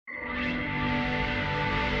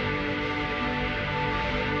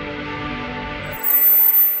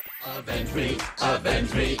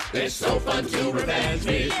Avenge me, it's so fun to revenge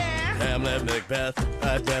me. Yeah. Hamlet, Macbeth,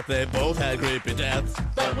 at death they both had creepy deaths.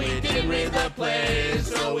 But we didn't read the plays,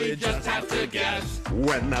 so we just have to guess.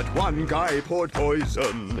 When that one guy poured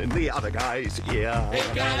poison in the other guy's ear,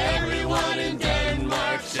 It got everyone in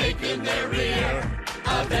Denmark shaking their rear.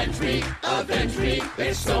 Avenge me,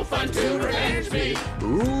 it's so fun to revenge me.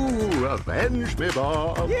 ooh, avenge me,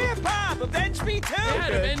 Bob. Yeah, Bob, avenge me too! Yeah,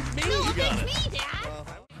 avenge me, No, you got avenge it. me, Dad!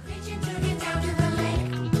 Reaching to get down to the lake.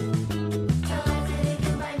 Tell life that it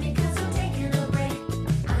can bite me 'cause I'm taking a break.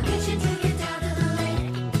 I'm reaching to get down to the lake.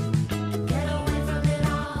 Get away from it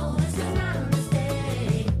all, this is not a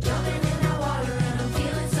mistake. Jumping in that water and I'm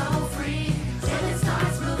feeling so free. Then it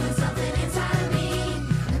starts moving something inside of me.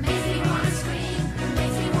 It makes me wanna scream, it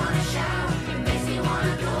makes me wanna shout, it makes me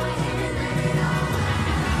wanna go ahead and let it all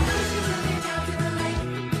out. Reaching to get down to the lake.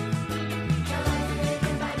 Tell life that it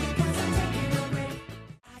can bite me 'cause I'm taking a break.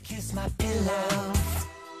 I kiss my pillow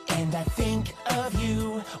and I think of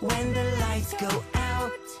you when the lights go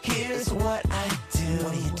out. Here's what I do.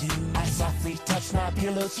 What do? I softly touch my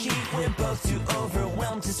pillow cheek. We're both too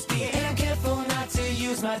overwhelmed to speak, and I'm careful not to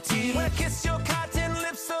use my teeth. Well, kiss your cotton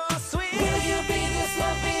lips so sweet. Will you be this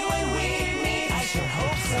lovely when we meet? I sure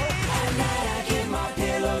hope so. At night I give my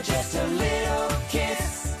pillow just a little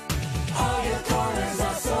kiss. All your corners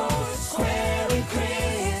are so square and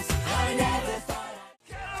crisp. I never thought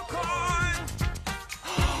Kettle corn!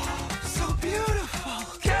 So beautiful!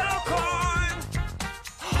 Kettle corn!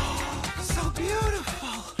 So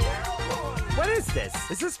beautiful! What is this?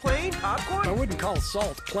 Is this plain popcorn? I wouldn't call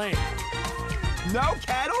salt plain. No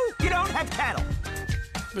kettle? You don't have kettle.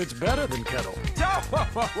 It's better than kettle.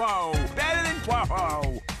 Whoa, better than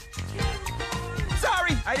whoa.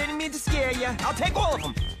 Sorry, I didn't mean to scare you. I'll take all of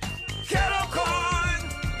them. Kettle corn!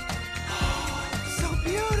 So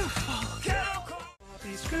beautiful! Kettle corn!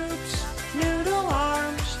 Coffee scoops, noodle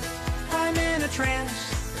arms, I'm in a trance.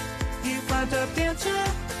 You front up dancer.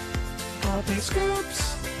 Coffee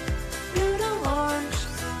scoops, noodle arms,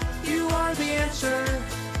 you are the answer.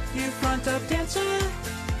 You front up dancer.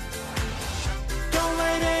 Don't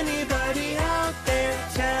let anybody out there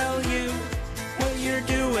tell you what you're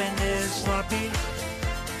doing is sloppy.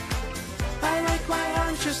 I like my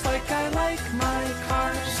arms just like I like my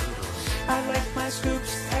cars. I like my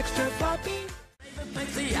scoops extra floppy.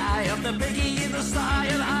 Makes the eye of the biggie in the sky,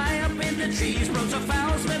 and high up in the trees blows a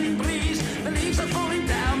foul smelling breeze. The leaves are falling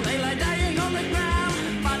down, they lie dying on the ground.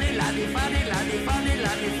 Funny laddie, funny laddie, funny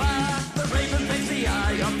laddie, fa. The raven makes the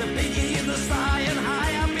eye of the biggie in the sky, and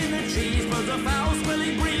high up in the trees blows a foul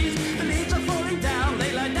smelling breeze. The leaves are falling down,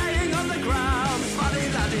 they lie dying on the ground. Funny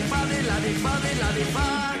laddie, funny laddie, funny laddie, fa.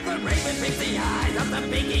 The raven makes the eye of the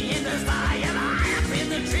biggie in the sky, and high up in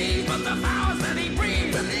the trees blows a foul smelling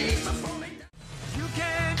breeze. The leaves are falling down. You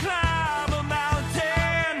can climb a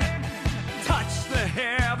mountain, touch the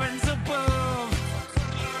heavens above.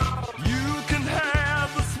 You can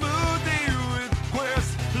have a smoothie with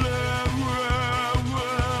Questlove.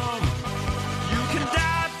 You can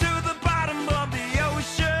dive to the bottom of the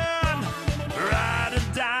ocean, ride a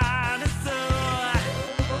dinosaur.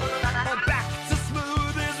 Back to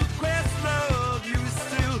smoothies with Questlove, you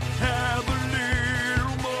still have a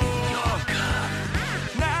little more.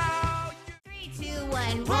 Now 3, 2,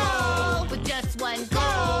 1, roll with just one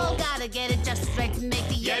goal. Gotta get it just right to make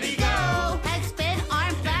the Yeti go. Head spin,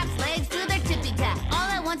 arm flaps, legs do their tippy tap. All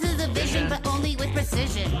at once is a vision, but only with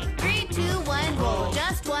precision. 3, 2, 1, roll,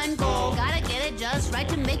 just one goal. Gotta get it just right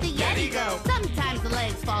to make the Yeti go. Sometimes the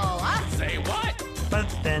legs fall off. Say what? But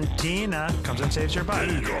then Tina comes and saves your butt.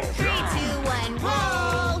 3, 2, 1,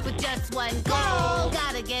 roll with just one goal.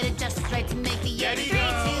 Gotta get it just right to make the Yeti go.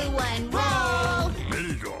 3, 2, 1, roll.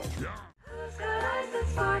 Who's got eyes that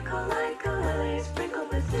sparkle like a lily sprinkled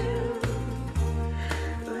with dew?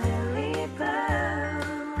 Lily Bell.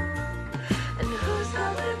 And who's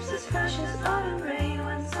got lips as fresh as autumn rain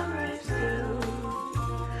when summer is through?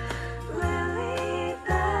 Lily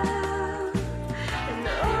Bell. And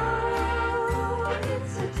oh,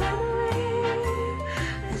 incidentally,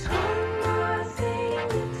 there's one more thing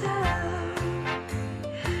to tell.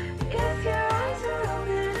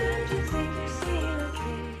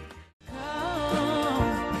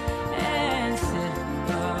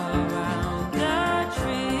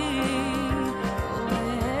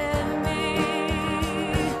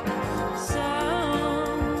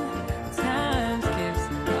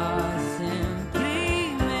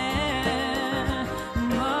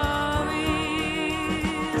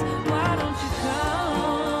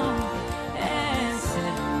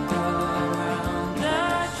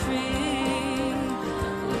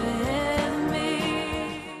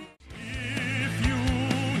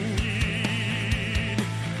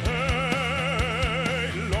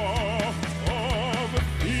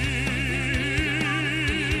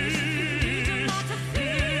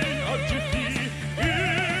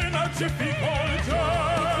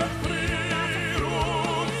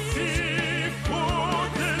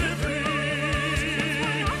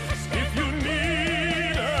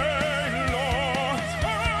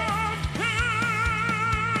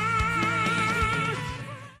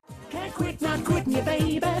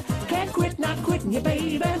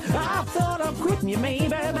 you, maybe,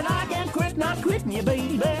 but I can't quit not quitting you,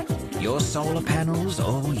 baby. Your solar panels,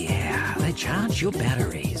 oh yeah, they charge your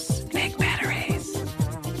batteries. Big batteries.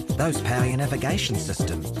 Those power your navigation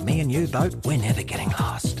system. Me and you boat, we're never getting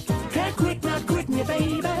lost. Can't quit not quitting you,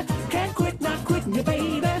 baby. Can't quit not quitting you,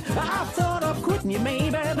 baby. I've thought of quitting you,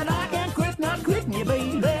 maybe, but I can't quit not quitting you,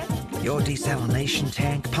 baby. Your desalination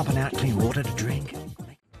tank pumping out clean water to drink.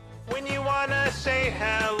 When you wanna say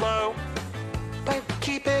hello, but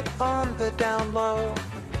keep it on the down low.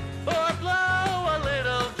 Or blow a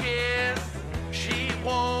little kiss, she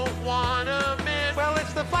won't wanna miss. Well,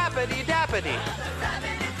 it's the flappity dappity.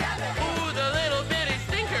 Ooh, the little bitty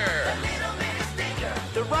stinker.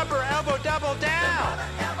 The rubber elbow double down.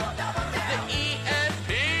 The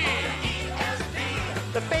ESP.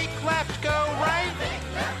 The fake left go right.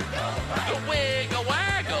 The wiggle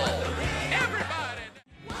waggle. Everybody.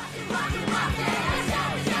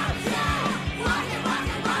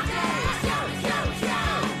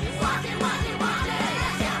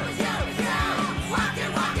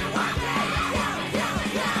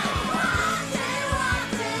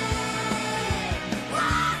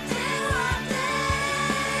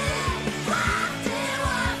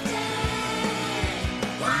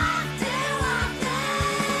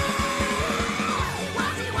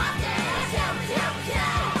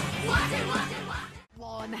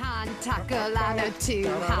 Tackle and a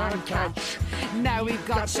two-hand catch. Now we've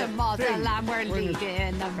got your model and we're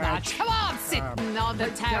leading the match. Come on, sitting on the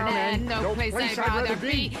town end, no place I'd rather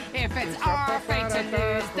be. If it's our fate to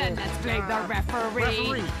lose, then let's blame the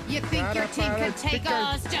referee. You think your team can take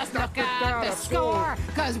us? Just look at the score.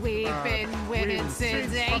 Cause we've been winning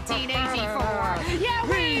since 1884. Yeah,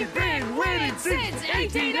 we've been winning since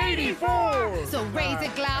 1884. So raise a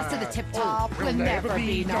glass to the tip top. We'll never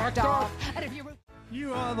be knocked off. And if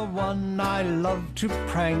You are the one I love to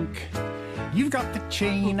prank. You've got the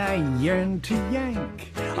chain I yearn to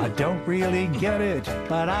yank. I don't really get it,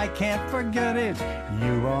 but I can't forget it.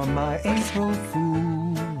 You are my April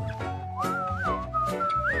Fool.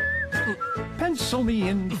 Pencil me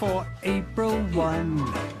in for April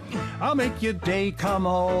 1. I'll make your day come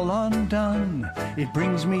all undone. It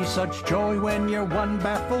brings me such joy when you're one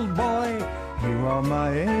baffled boy. You are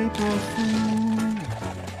my April Fool.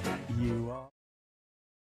 You are...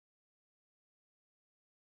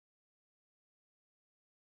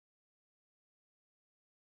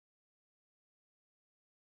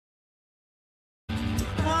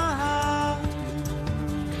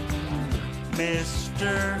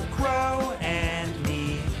 Mr. Crow and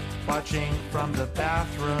me watching from the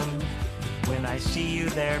bathroom. When I see you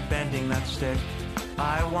there bending that stick,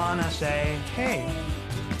 I wanna say, hey,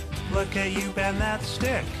 look at you bend that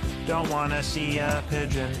stick. Don't wanna see a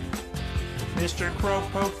pigeon. Mr. Crow,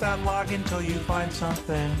 poke that log until you find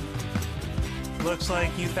something. Looks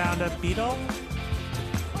like you found a beetle.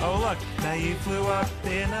 Oh look, now you flew up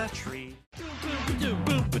in a tree.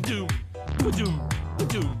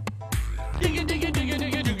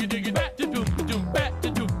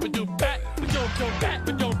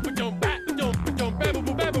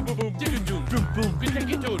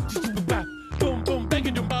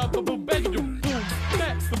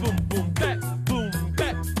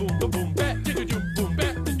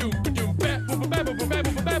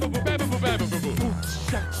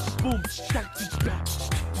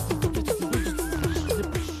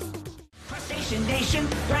 Crustacean Nation,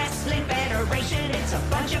 Wrestling Federation. It's a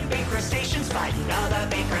bunch of big crustaceans fighting other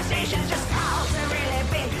big crustaceans. Just cause they're really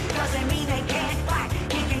big doesn't mean they can't fight.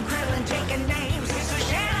 Kicking, krill, taking names. It's a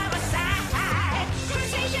shit of a sight.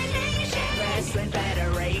 Crustacean Nation, Wrestling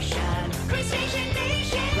Federation. Crustacean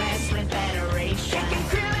Nation, Wrestling Federation. Kicking,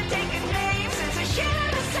 krill, taking names. It's a shit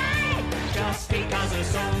of a sight. Just because they're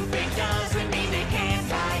so big doesn't mean they can't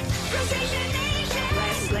fight. Crustacean Nation,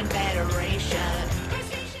 Wrestling Federation.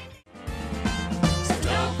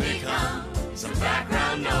 Don't become some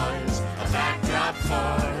background noise, a backdrop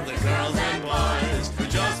for the girls and boys who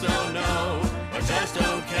just don't know or just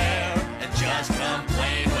don't care and just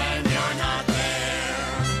complain when you're not there.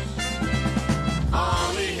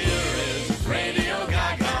 All we hear is Radio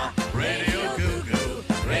Gaga, Radio Goo Goo,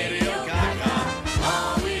 Radio Gaga.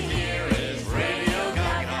 All we hear is Radio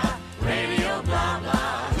Gaga, Radio blah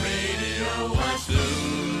blah, Radio what's new.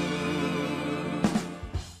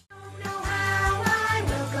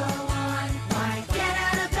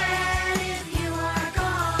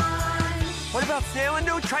 What about Stanley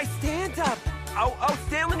New? Try stand-up. Oh,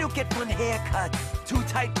 Stanley New get fun haircuts. Too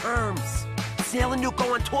tight perms. Stanley New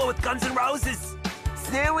go on tour with Guns N' Roses.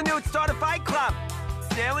 Stanley New start a fight club.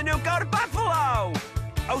 Stanley New go to Buffalo.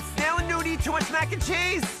 Oh, Stanley New eat too much mac and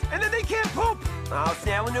cheese, and then they can't poop. Oh,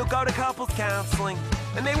 Stanley New go to couples counseling.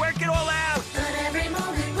 and they work it all out. But every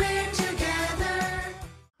moment